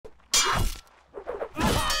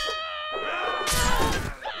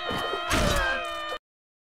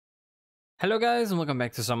Hello guys and welcome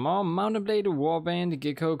back to some more Mountain Blade Warband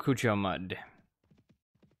GEKOKUJO mod.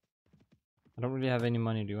 I don't really have any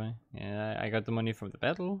money, do I? Yeah, I got the money from the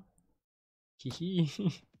battle.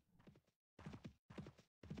 Hehe.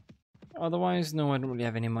 Otherwise, no, I don't really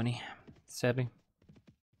have any money. Sadly.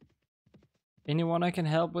 Anyone I can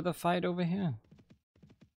help with a fight over here?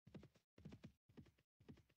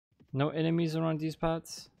 No enemies around these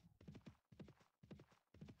parts?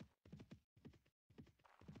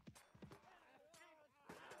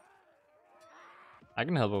 I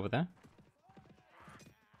can help over there.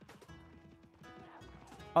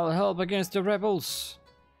 I'll help against the rebels.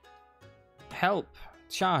 Help.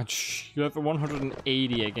 Charge. You have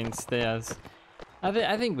 180 against theirs.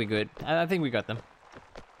 I think we're good. I think we got them.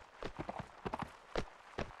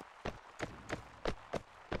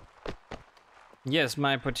 Yes,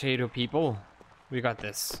 my potato people. We got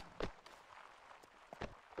this.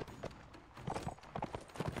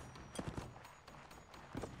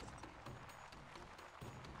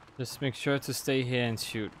 Just make sure to stay here and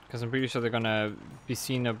shoot, because I'm pretty sure they're gonna be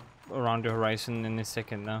seen up around the horizon in a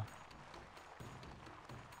second now.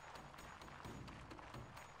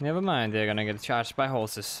 Never mind, they're gonna get charged by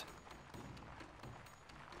horses.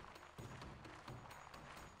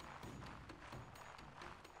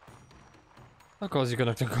 Of course, you're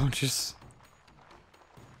gonna have unconscious.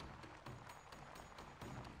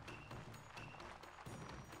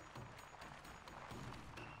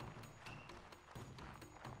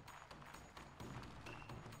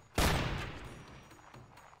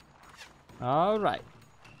 All right.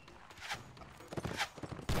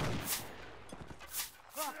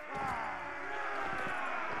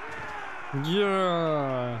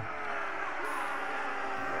 Yeah.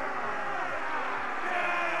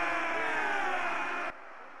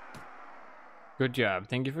 Good job.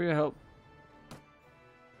 Thank you for your help.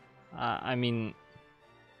 I mean,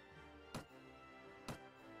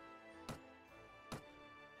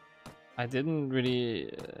 I didn't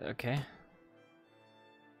really. Okay.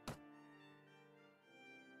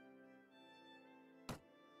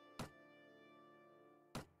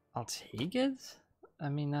 I'll take it. I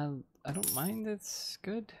mean, I don't mind. It's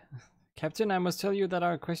good. Captain, I must tell you that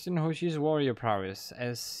I question Hoshi's warrior prowess,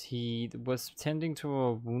 as he was tending to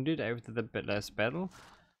a wounded after the last battle.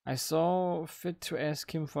 I saw fit to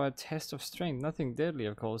ask him for a test of strength. Nothing deadly,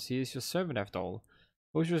 of course. He is your servant after all.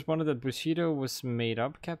 Hoshi responded that Bushido was made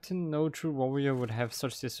up, Captain. No true warrior would have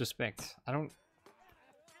such disrespect. I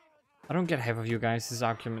don't get half of you guys'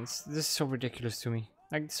 arguments. This is so ridiculous to me.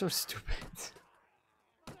 Like, it's so stupid.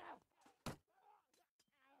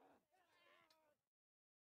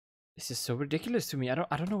 This is so ridiculous to me. I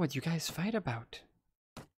don't know what you guys fight about.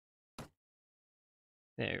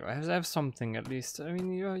 There you go. I have something at least. I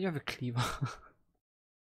mean, you have a cleaver.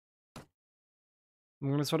 I'm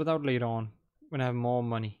gonna sort it out later on when I have more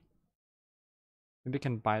money. Maybe I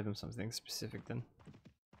can buy them something specific then.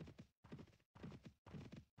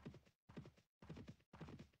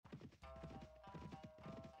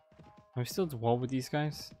 Are we still at war with these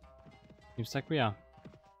guys? Seems like we are.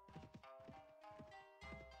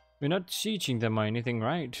 We're not sieging them or anything,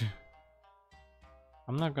 right?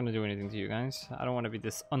 I'm not gonna do anything to you guys. I don't want to be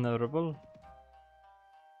dishonorable.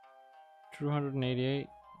 288.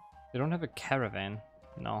 They don't have a caravan.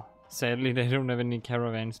 No. Sadly, they don't have any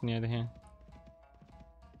caravans near here.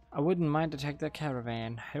 I wouldn't mind attack that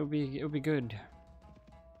caravan. It would be good.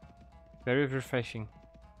 Very refreshing.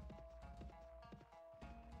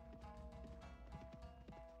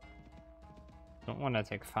 Don't want to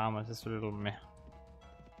attack farmers. It's a little meh.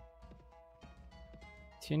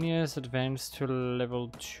 10 years advanced to level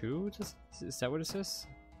 2? Is that what it says?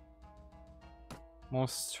 More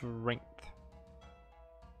strength.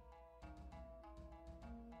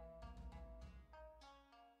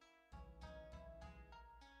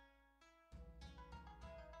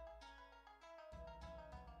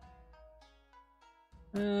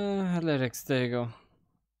 Athletics, there you go.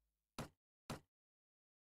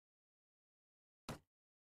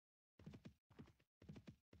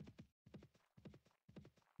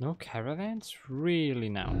 No caravans? Really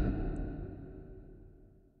now?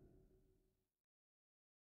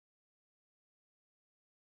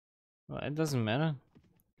 Well, it doesn't matter.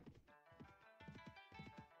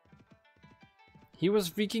 He was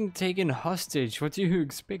freaking taken hostage. What do you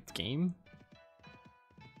expect, game?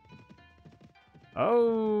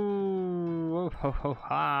 Oh, ho ho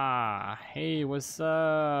ha. Hey, what's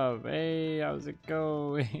up? Hey, how's it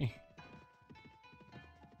going?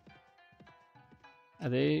 Are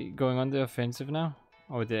they going on the offensive now?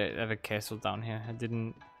 Oh, they have a castle down here. I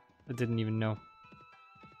didn't even know.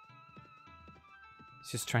 He's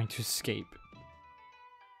just trying to escape.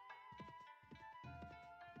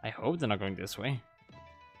 I hope they're not going this way.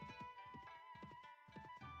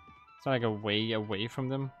 It's not like a way away from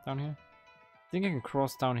them down here. I think I can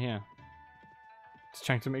cross down here. Just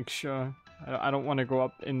trying to make sure. I don't want to go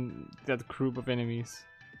up in that group of enemies.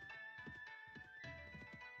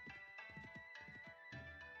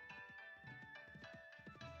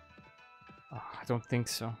 Oh, I don't think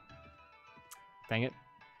so. Dang it.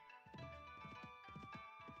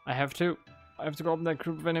 I have to go up in that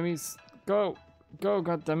group of enemies. Go! Go,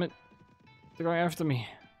 goddammit. They're going after me.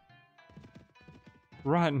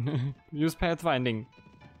 Run! Use pathfinding.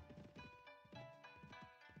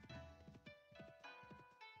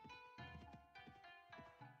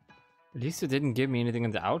 At least it didn't give me anything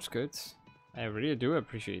on the outskirts. I really do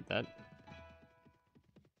appreciate that.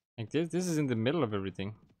 Like this is in the middle of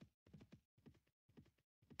everything.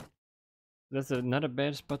 That's not a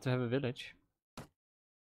bad spot to have a village.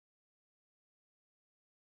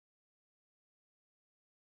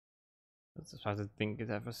 That's if I was think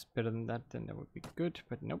that was better than that, then that would be good,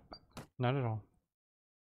 but nope, not at all.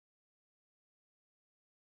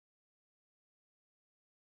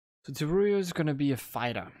 So Teruyo is gonna be a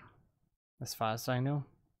fighter, as far as I know.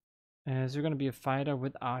 So you're gonna be a fighter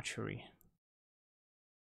with archery.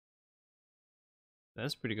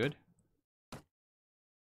 That's pretty good.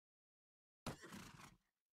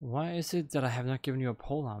 Why is it that I have not given you a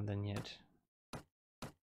pole arm then yet?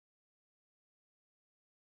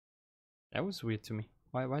 That was weird to me.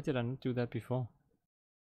 Why did I not do that before?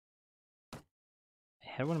 I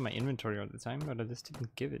had one in my inventory all the time, but I just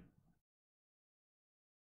didn't give it.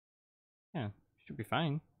 Yeah, should be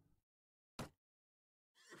fine.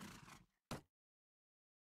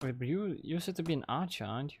 Wait, but you're said to be an archer,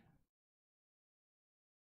 aren't you?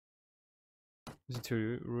 Is it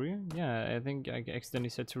Teruyo? Yeah, I think I accidentally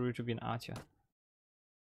said Teruyo to be an archer.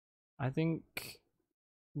 I think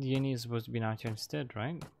Jenny is supposed to be an archer instead,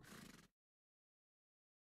 right?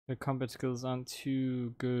 The combat skills aren't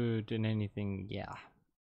too good in anything, yeah.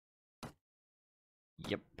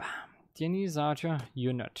 Yep. Jenny is archer,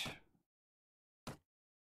 you're not.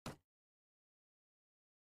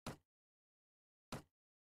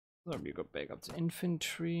 So we go back up to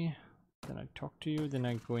infantry. Then I talk to you, then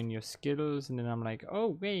I go in your skills, and then I'm like,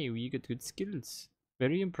 oh, wait, you get good skills.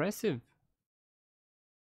 Very impressive.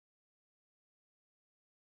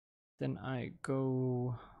 Then I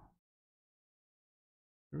go...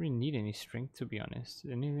 I don't really need any strength, to be honest.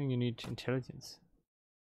 Anything you need intelligence.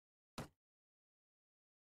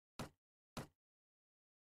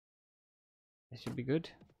 That should be good.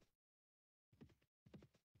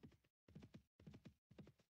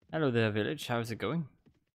 Hello there, village. How's it going?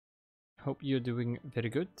 Hope you're doing very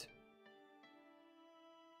good.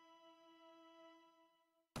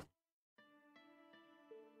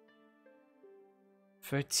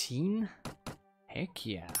 $13? Heck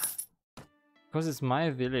yeah. Because it's my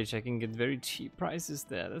village, I can get very cheap prices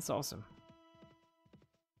there. That's awesome.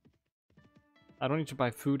 I don't need to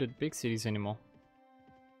buy food at big cities anymore.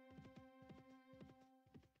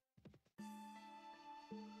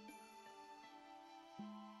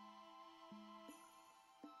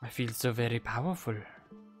 I feel so very powerful.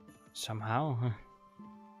 Somehow.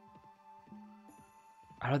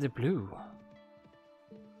 Out of the blue.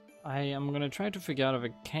 I am gonna try to figure out if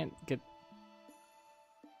I can't get...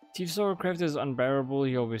 Chief Swordcraft is unbearable.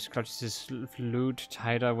 He always clutches his flute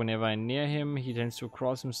tighter whenever I'm near him. He tends to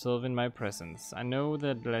cross himself in my presence. I know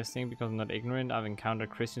that last thing because I'm not ignorant. I've encountered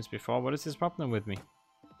Christians before. What is his problem with me?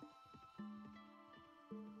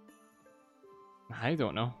 I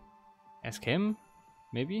don't know. Ask him?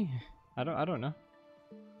 Maybe? I don't know.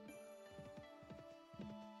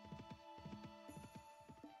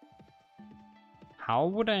 How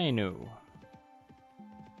would I know?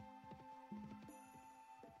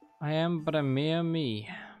 I am but a mere me.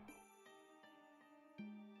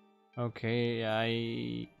 Okay,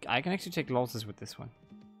 I can actually take losses with this one.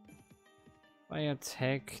 I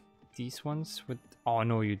attack these ones with... Oh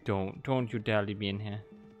no, you don't. Don't you dare leave me in here.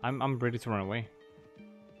 I'm ready to run away.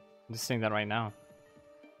 I'm just saying that right now.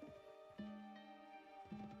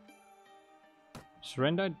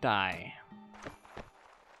 Surrender, die.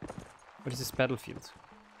 What is this battlefield?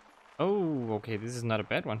 Oh, okay, this is not a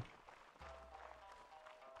bad one.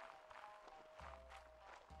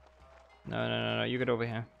 No, you get over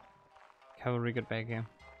here. Cavalry, get back here.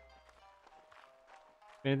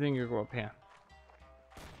 If anything, you go up here.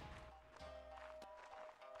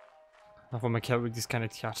 For my cavalry just kind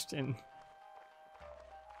of charged in.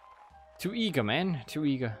 Too eager, man. Too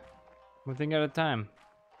eager. One thing at a time.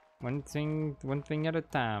 One thing at a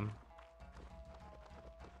time.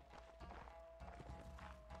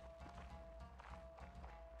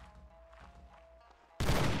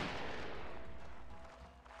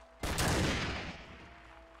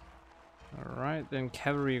 Alright, then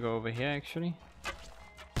cavalry go over here actually.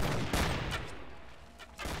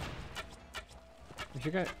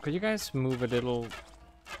 Could you guys move a little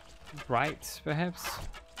right, perhaps?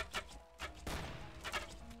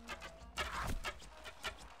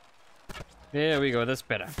 There we go, that's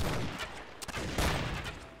better.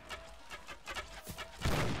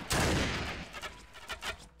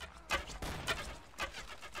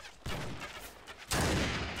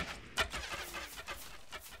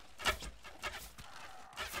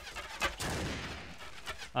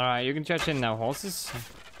 Alright, you can charge in now, horses.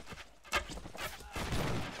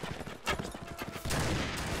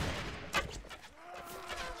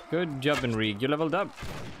 Good job, Enrique. You leveled up.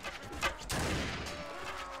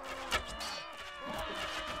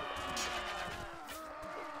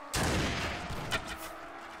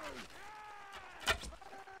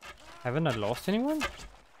 Haven't I lost anyone?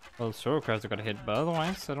 Well, sure, cars got hit, but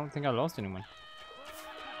otherwise, I don't think I lost anyone.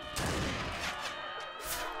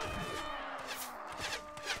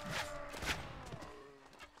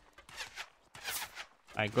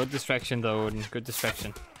 Alright, good distraction though, Odin. Good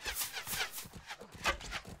distraction.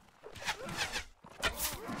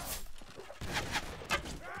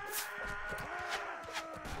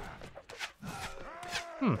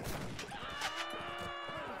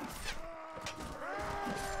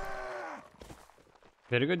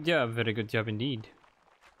 Very good job indeed.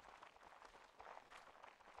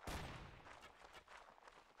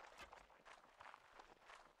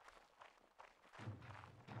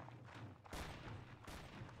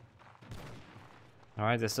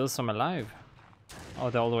 Alright, there's still some alive. Oh,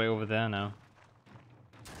 they're all the way over there now.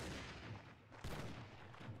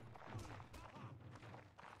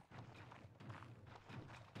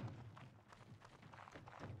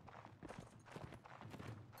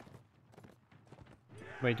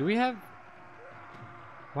 Wait, do we have...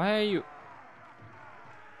 Why are you...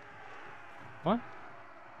 What?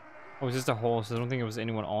 Oh, it's just a horse. I don't think there was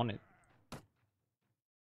anyone on it.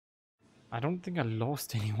 I don't think I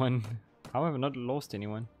lost anyone. How have I not lost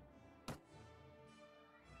anyone?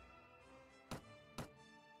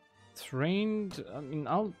 Trained... I mean,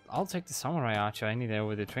 I'll take the samurai archer any day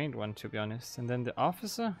over the trained one, to be honest. And then the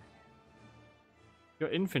officer? Your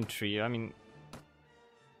infantry, I mean...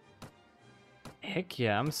 Heck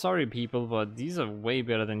yeah, I'm sorry people, but these are way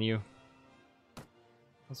better than you.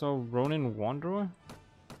 Also, Ronin Wanderer?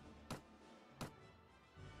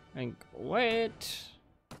 Like, wait!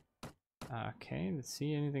 Okay, let's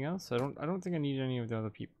see, anything else? I don't think I need any of the other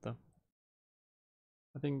people though.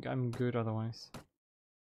 I think I'm good otherwise.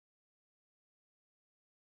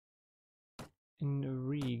 In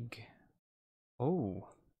Rig. Oh.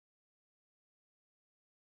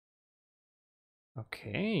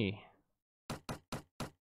 Okay.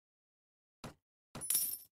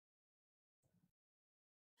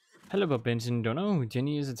 Hello, Bob Benson. Don't know.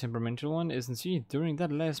 Jenny is a temperamental one, isn't she? During that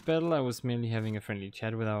last battle, I was merely having a friendly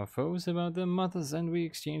chat with our foes about their mothers, and we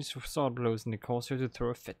exchanged sword blows and it caused her to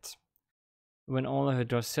throw a fit. When all of her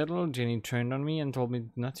dust settled, Jenny turned on me and told me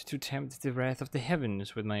not to tempt the wrath of the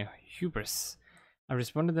heavens with my hubris. I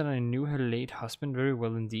responded that I knew her late husband very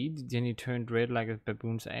well indeed. Jenny turned red like a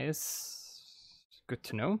baboon's ass. Good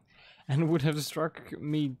to know. And would have struck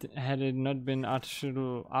me had it not been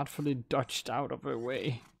artfully dodged out of her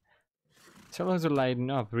way. Tell her to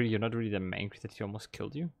lighten up. Really, you're not really that angry that she almost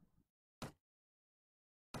killed you.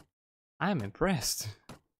 I'm impressed.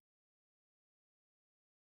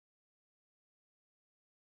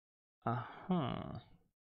 Uh-huh.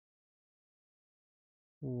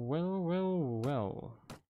 Well, well, well.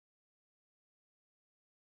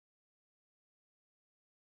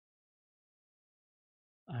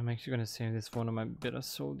 I'm actually gonna save this for one of my better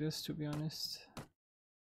soldiers, to be honest.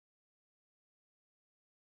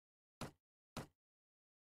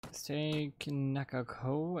 Let's take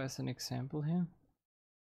Nakako as an example here.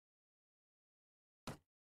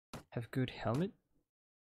 Have good helmet.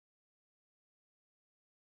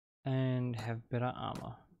 And have better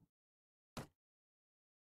armor.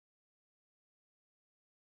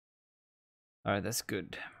 Alright, that's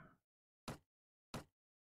good.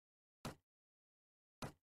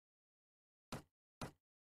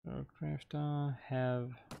 Crafter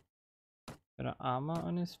have better armor,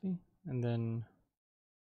 honestly, and then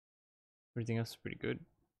everything else is pretty good.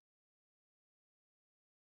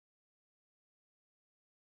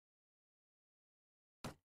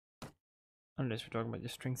 Unless we're talking about your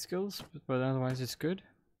strength skills, but otherwise it's good.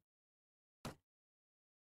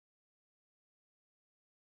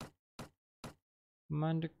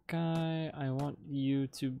 Mandakai, I wanted you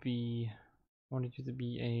to be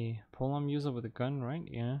a polearm user with a gun, right?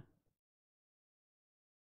 Yeah.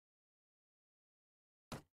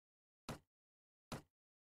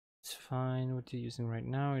 It's fine. What you're using right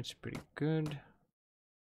now, it's pretty good.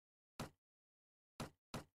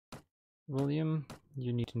 William,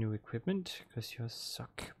 you need new equipment because you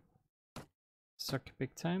suck. Suck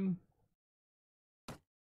big time.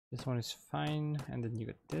 This one is fine, and then you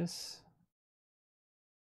get this.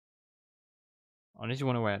 Unless you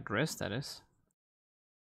want to wear a dress, that is.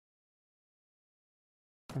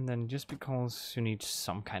 And then just because you need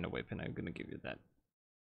some kind of weapon, I'm gonna give you that.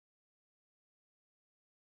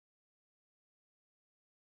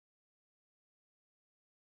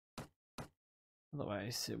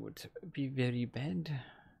 Otherwise, it would be very bad.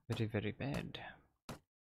 Very, very bad.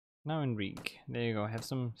 Now in Rig, there you go, have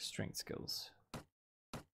some strength skills.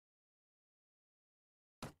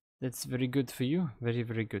 That's very good for you. Very,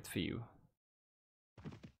 very good for you.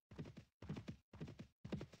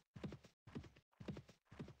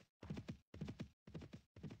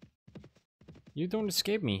 You don't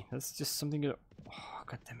escape me. That's just something that... Oh,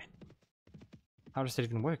 god damn it. How does that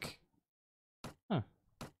even work? Huh.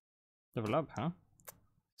 Level up, huh?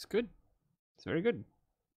 It's good. It's very good.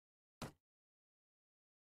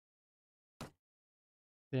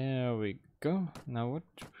 There we go. Now what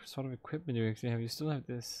sort of equipment do you actually have? You still have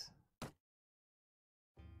this.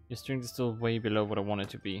 Your strength is still way below what I want it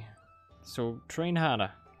to be. So train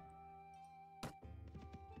harder.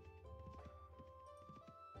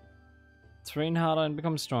 Train harder and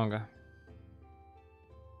become stronger.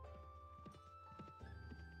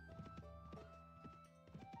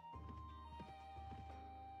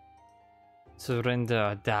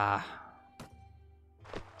 Surrender, da.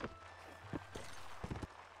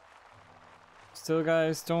 Still,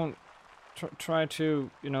 guys, don't try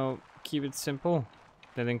to, you know, keep it simple.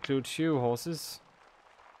 That includes you, horses.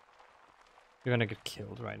 You're gonna get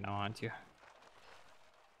killed right now, aren't you?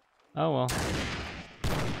 Oh well.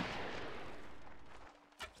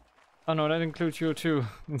 Oh no, that includes you too,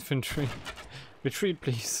 infantry. Retreat,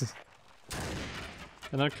 please.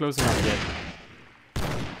 They're not close enough yet.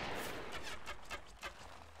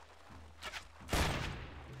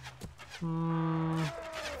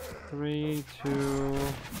 3, 2,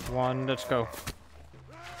 1, let's go.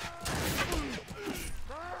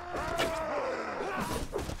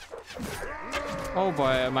 Oh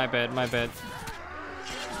boy, my bad, my bad.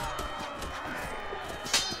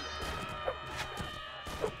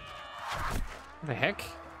 What the heck?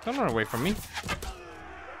 Don't run away from me.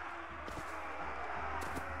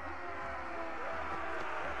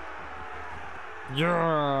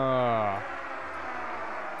 Yeah!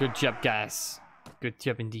 Good job, guys. Good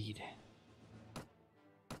job indeed.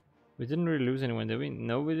 We didn't really lose anyone, did we?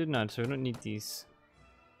 No, we did not, so we don't need these.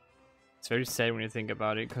 It's very sad when you think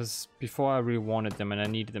about it, because before I really wanted them and I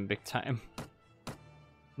needed them big time.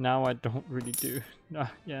 Now I don't really do.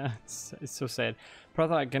 Yeah, it's so sad.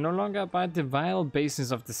 Brother, I can no longer abide the vile baseness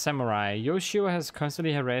of the samurai. Yoshio has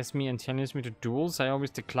constantly harassed me and challenged me to duels. I always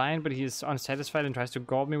decline, but he is unsatisfied and tries to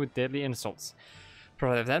gall me with deadly insults.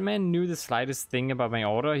 Brother, if that man knew the slightest thing about my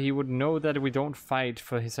order, he would know that we don't fight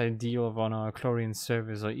for his ideal of honor or Chlorian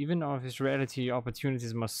service, or even of his reality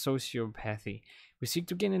opportunities more sociopathy. We seek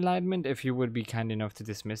to gain enlightenment. If you would be kind enough to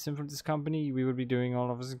dismiss him from this company, we would be doing all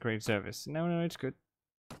of us a great service. No, it's good.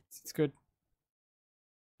 It's good.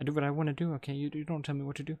 I do what I want to do, okay? You don't tell me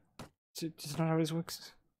what to do. It's just not how this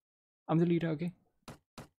works. I'm the leader, okay?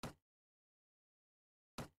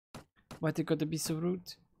 Why they gotta be so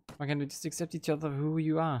rude? Why can't we just accept each other for who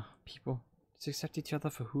you are, people? Just accept each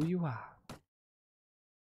other for who you are.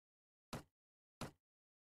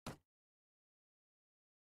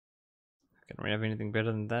 Can we have anything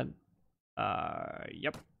better than that?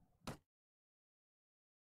 Yep.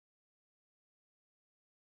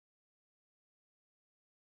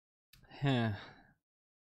 Huh.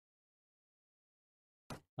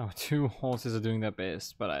 Oh, 2 horses are doing their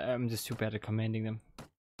best, but I'm just too bad at commanding them.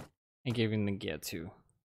 And giving the gear too.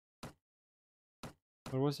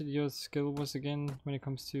 What was it your skill was again when it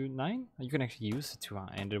comes to 9? You can actually use the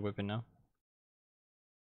 2-handed weapon now.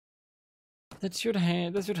 That should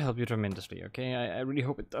help you tremendously, okay? I really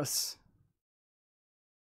hope it does.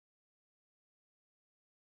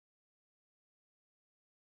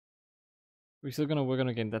 We're still gonna work on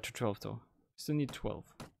getting that to 12 though. Still need 12.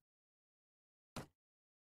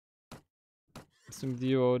 Some of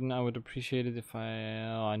you, Odin, I would appreciate it if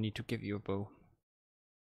I need to give you a bow.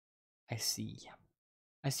 I see.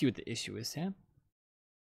 I see what the issue is, yeah?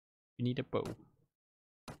 You need a bow.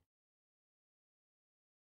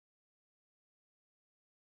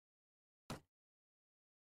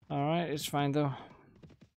 Alright, it's fine though.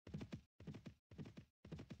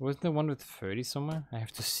 Wasn't there one with 30 somewhere? I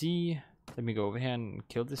have to see. Let me go over here and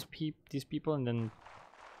kill these people and then...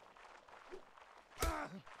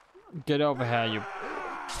 Get over here, you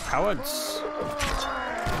cowards.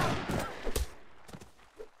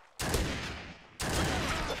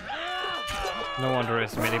 No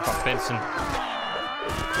underestimating Bob Benson.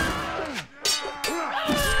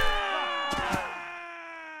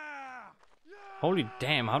 Holy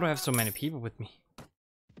damn, how do I have so many people with me?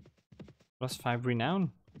 +5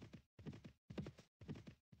 renown.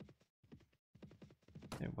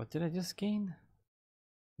 Wait, what did I just gain?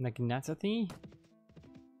 Magnatity?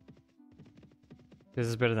 This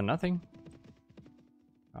is better than nothing.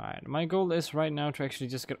 Alright, my goal is right now to actually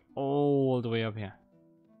just get all the way up here.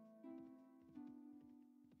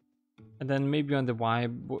 And then maybe on the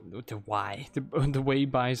way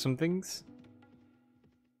buy some things.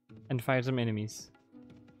 And fight some enemies.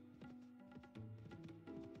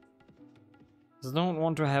 I don't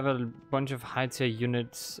want to have a bunch of high tier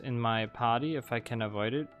units in my party if I can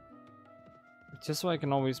avoid it. Just so I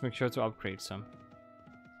can always make sure to upgrade some.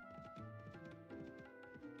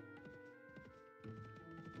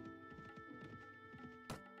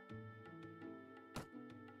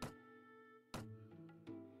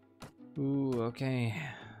 Ooh, okay.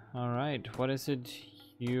 Alright, what is it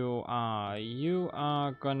you are? You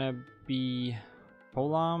are gonna be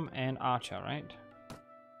polearm and archer, right?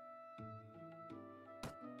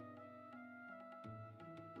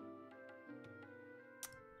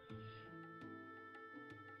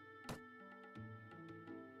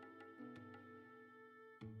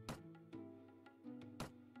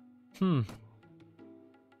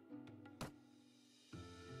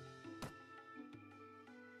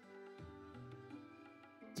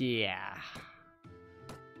 Yeah.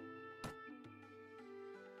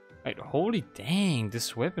 Wait, holy dang,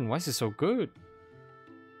 this weapon, why is it so good?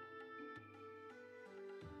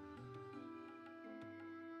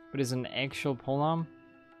 But it's an actual polearm?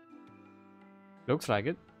 Looks like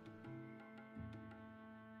it.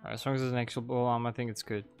 As long as it's an actual polearm, I think it's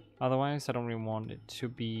good. Otherwise, I don't really want it to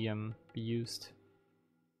be used.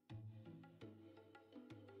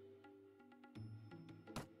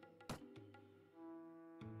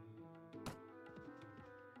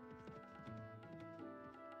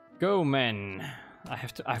 Go, men! I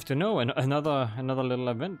have to know another little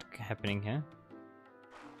event happening here.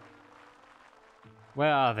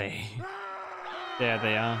 Where are they? There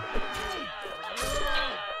they are.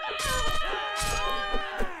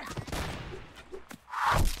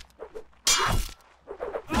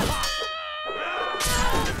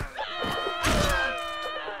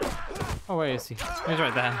 Oh, where is he? He's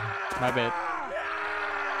right there. My bad.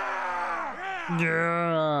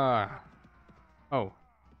 Yeah. Oh.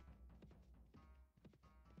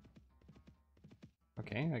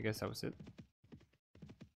 Okay, I guess that was it.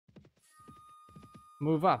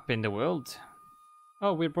 Move up in the world.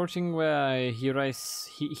 Oh, we're approaching where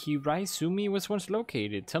Hiraizumi was once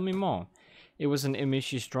located. Tell me more. It was an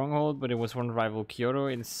Emishi stronghold, but it was one rival Kyoto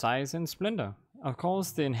in size and splendor. Of course,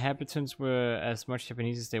 the inhabitants were as much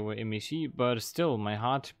Japanese as they were Emishi, but still, my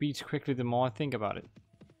heart beats quickly the more I think about it.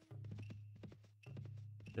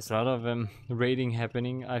 There's a lot of raiding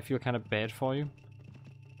happening. I feel kind of bad for you.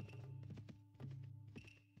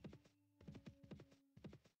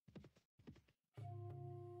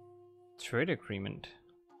 Trade agreement?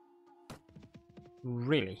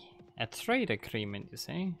 Really? A trade agreement, you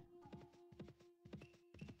say?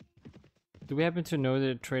 Do we happen to know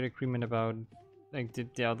the trade agreement about like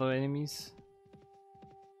the other enemies?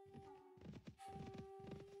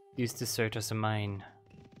 These deserters are mine.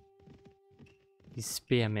 These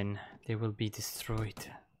spearmen, they will be destroyed.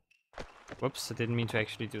 Whoops, I didn't mean to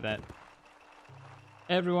actually do that.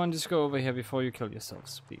 Everyone just go over here before you kill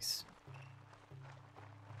yourselves, please.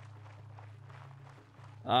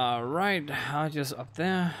 Alright, just up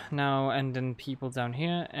there now, and then people down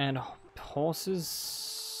here, and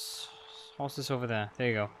horses over there. There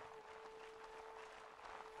you go.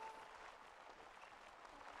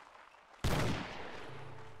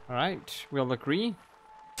 Alright, we all agree?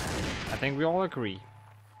 I think we all agree.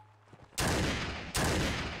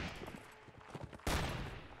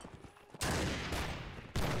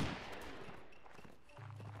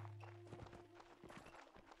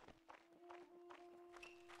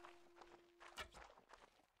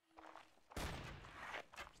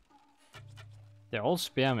 They're all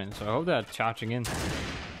spearmen, so I hope they're charging in.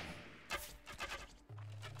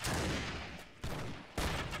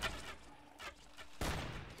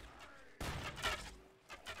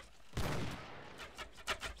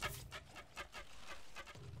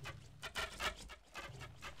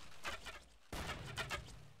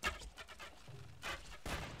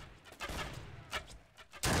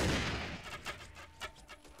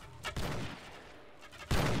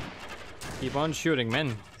 Keep on shooting,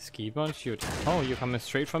 men. This Just keep on shooting. Oh, you're coming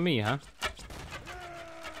straight from me, huh?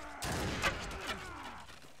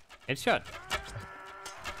 Headshot.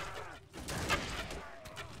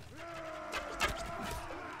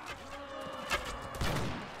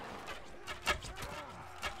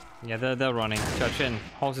 Yeah, they're running. Charge in.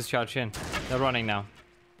 Horses charge in. They're running now.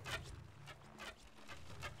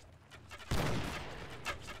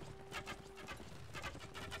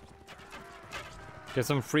 Get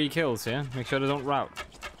some free kills here. Make sure they don't rout.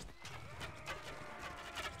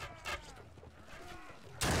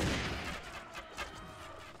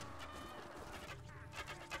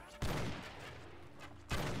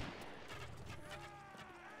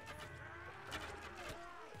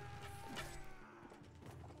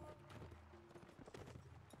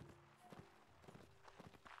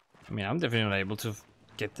 I mean, I'm definitely not able to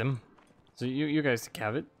get them. So you guys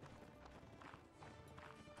have it.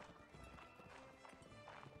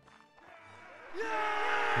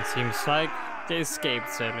 It seems like they escaped,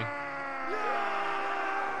 sadly.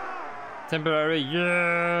 Temporary,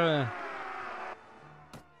 yeah!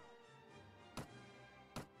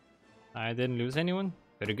 I didn't lose anyone.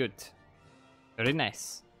 Very good. Very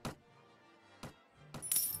nice.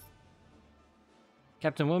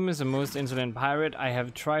 Captain Wilm is the most insolent pirate. I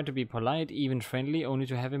have tried to be polite, even friendly, only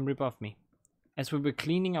to have him rip off me. As we were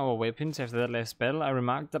cleaning our weapons after that last battle, I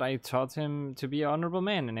remarked that I taught him to be an honorable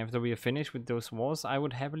man, and after we are finished with those wars, I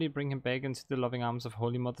would happily bring him back into the loving arms of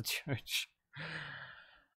Holy Mother Church.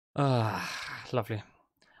 Lovely.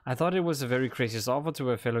 I thought it was a very gracious offer to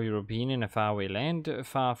a fellow European in a faraway land,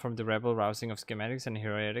 far from the rabble-rousing of schematics and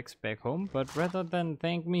heretics back home, but rather than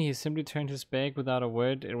thank me, he simply turned his back without a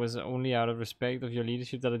word. It was only out of respect of your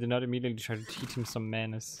leadership that I did not immediately try to teach him some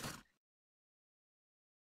manners.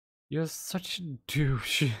 You're such a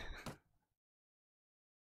douche.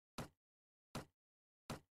 I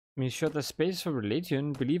mean, sure, there's space for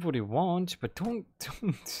religion, believe what you want, but don't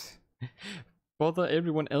bother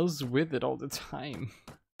everyone else with it all the time.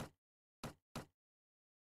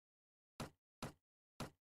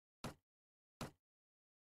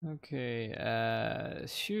 Okay,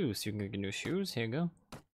 shoes. You can get new shoes. Here you go.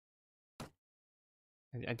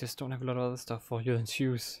 I just don't have a lot of other stuff for you than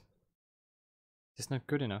shoes. It's not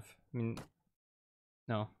good enough. I mean,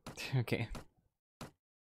 no. Okay.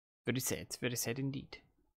 Very sad indeed.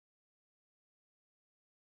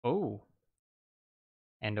 Oh.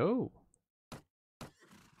 And oh.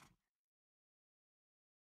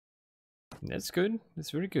 That's good.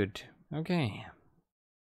 That's very good. Okay.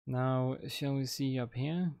 Now, shall we see up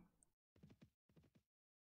here?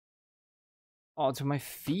 Oh, to my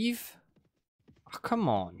thief? Oh, come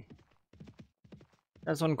on.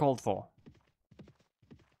 That's uncalled for.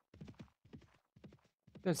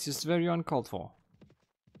 That's just very uncalled for.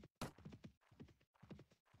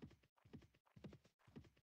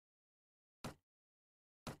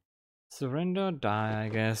 Surrender, die, I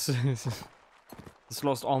guess. It's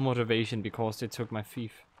lost all motivation because they took my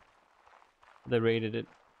thief. They raided it.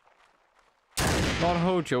 Lord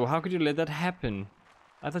HOJO, how could you let that happen?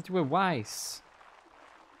 I thought you were wise.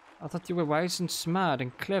 I thought you were wise and smart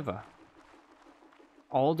and clever.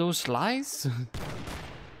 All those lies?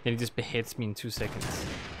 And he just beheads me in 2 seconds.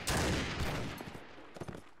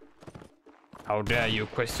 How dare you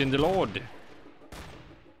question the Lord?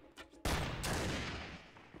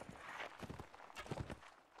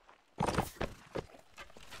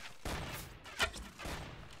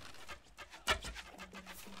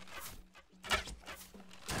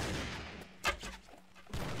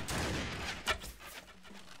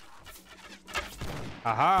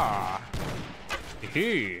 Aha!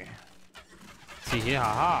 Hee. See here,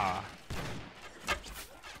 haha.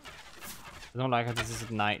 I don't like how this is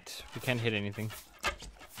at night. We can't hit anything.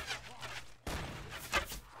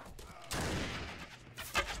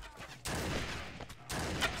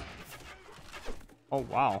 Oh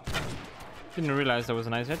wow. Didn't realize that was a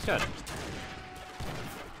nice headshot.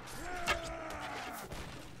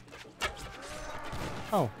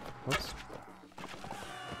 Oh, whoops.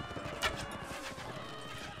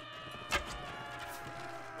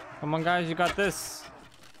 Come on guys, you got this.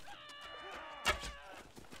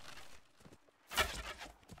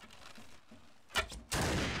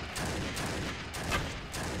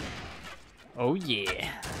 Oh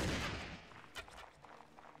yeah.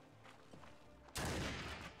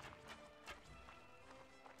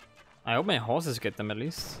 I hope my horses get them at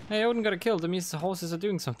least. Hey, Odin got a kill. That means the horses are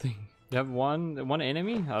doing something. You have one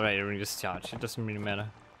enemy? Alright, we're just charge. It doesn't really matter.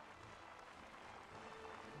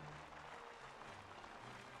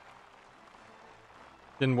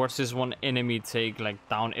 Then watch this one enemy take like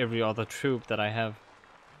down every other troop that I have.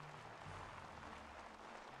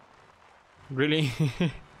 Really?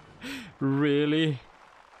 Really?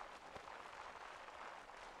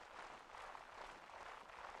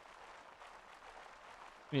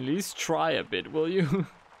 At least try a bit, will you?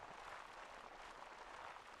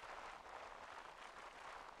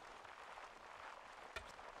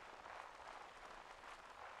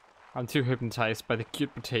 I'm too hypnotized by the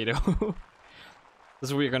cute potato. This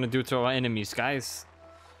is what we're gonna do to our enemies, guys.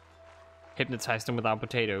 Hypnotize them with our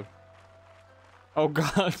potato. Oh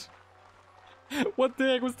god. What the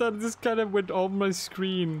heck was that? This kind of went off my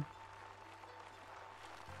screen.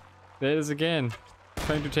 There it is again.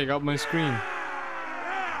 Trying to take out my screen.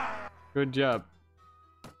 Good job.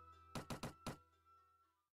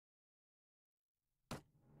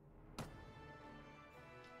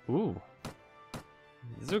 Ooh.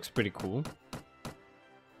 This looks pretty cool.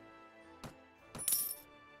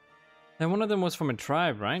 And one of them was from a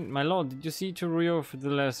tribe, right? My lord, did you see to Rio for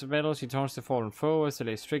the last battle? She taunts the fallen foe as they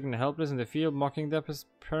lay stricken and helpless in the field, mocking their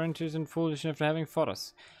parentage and foolishness after having fought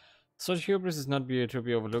us. Such hubris is not to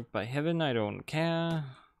be overlooked by heaven. I don't care.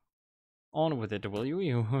 On with it, will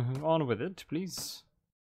you? On with it, please.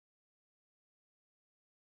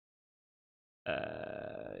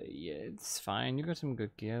 Yeah, it's fine. You got some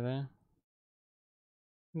good gear there.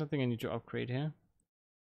 Nothing I need to upgrade here.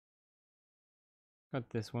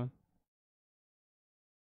 Got this one.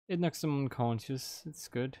 It knocks them unconscious. It's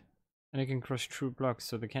good. And it can crush true blocks,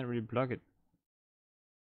 so they can't really block it.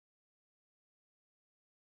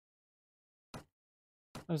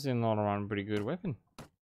 That's an all around pretty good weapon.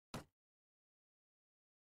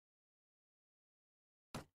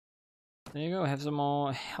 There you go, have some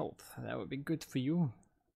more health. That would be good for you.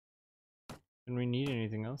 Don't really need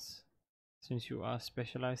anything else, since you are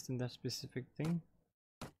specialized in that specific thing.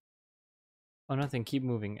 Oh, nothing, keep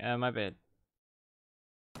moving. My bad.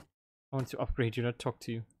 I want to upgrade you, not talk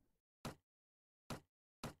to you.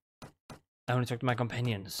 I want to talk to my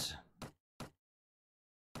companions.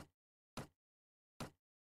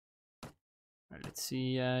 Alright, let's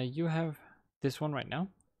see. You have this one right now.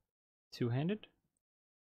 Two-handed.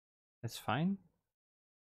 That's fine.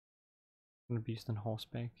 I'm gonna be used on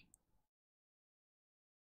horseback.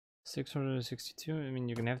 662. I mean,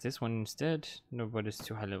 you can have this one instead. No, but it's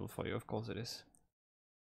too high level for you. Of course it is.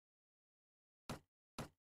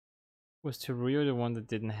 Was Teruyo the one that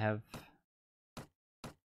didn't have?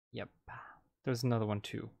 Yep. There's another one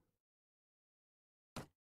too.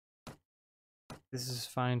 This is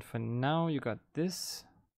fine for now. You got this.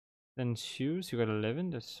 Then shoes. You got 11.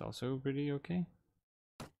 That's also pretty okay.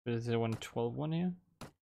 There's a 112 one here.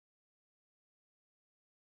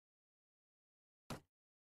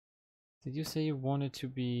 Did you say you wanted to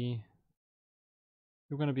be...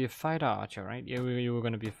 You're gonna be a fighter archer, right? Yeah, you were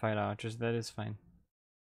gonna be a fighter archer, so that is fine.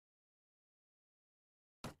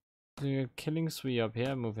 So you got Killing Sui up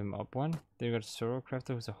here, move him up one. Then you got Zoro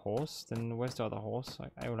Crafter who's a horse. Then where's the other horse?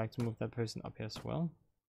 I would like to move that person up here as well.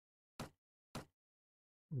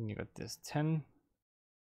 And you got this 10.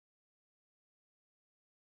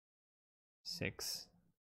 6.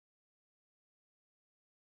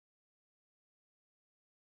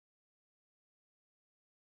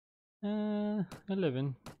 Uh,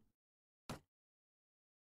 11.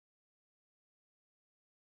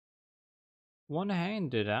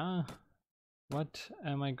 One-handed, huh? What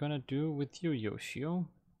am I gonna do with you, Yoshio?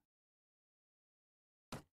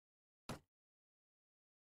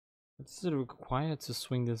 What's it required to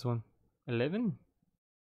swing this one? 11?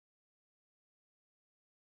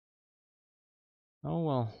 Oh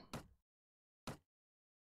well.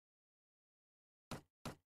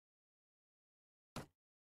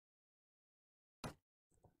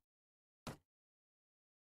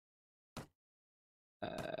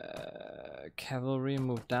 Cavalry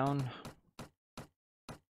move down.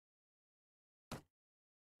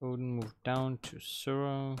 Odin move down to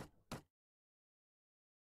Zoro.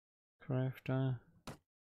 Crafter.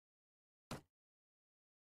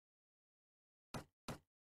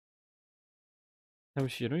 Oh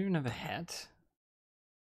shit, you don't even have a hat?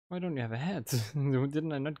 Why don't you have a hat?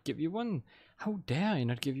 Didn't I not give you one? How dare I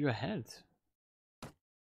not give you a hat?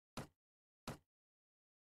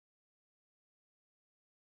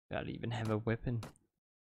 Barely even have a weapon.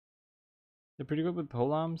 They're pretty good with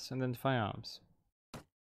polearms and then firearms.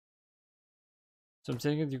 So I'm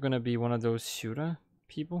thinking you're gonna be one of those shooter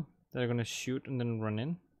people that are gonna shoot and then run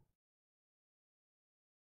in.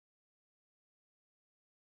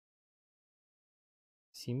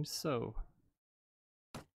 Seems so.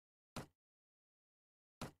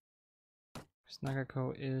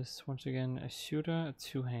 Nagako is once again a shooter, a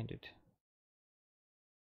two-handed.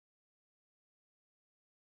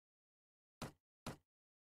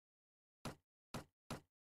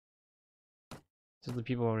 So the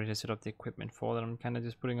people already set up the equipment for that I'm kind of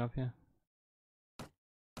just putting up here.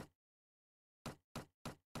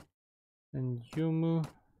 And Yumu.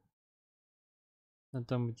 Not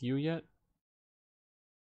done with you yet.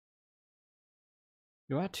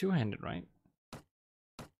 You are two-handed, right?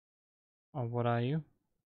 Or what are you?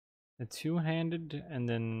 A two-handed, and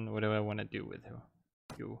then what do I want to do with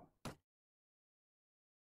you?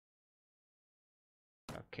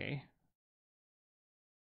 Okay.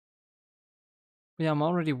 Yeah, I'm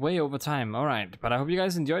already way over time. Alright, but I hope you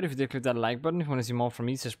guys enjoyed. If you did, click that like button. If you want to see more from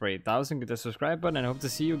me, subscribe 8,000, click the subscribe button. And I hope to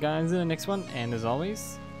see you guys in the next one. And as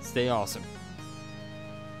always, stay awesome.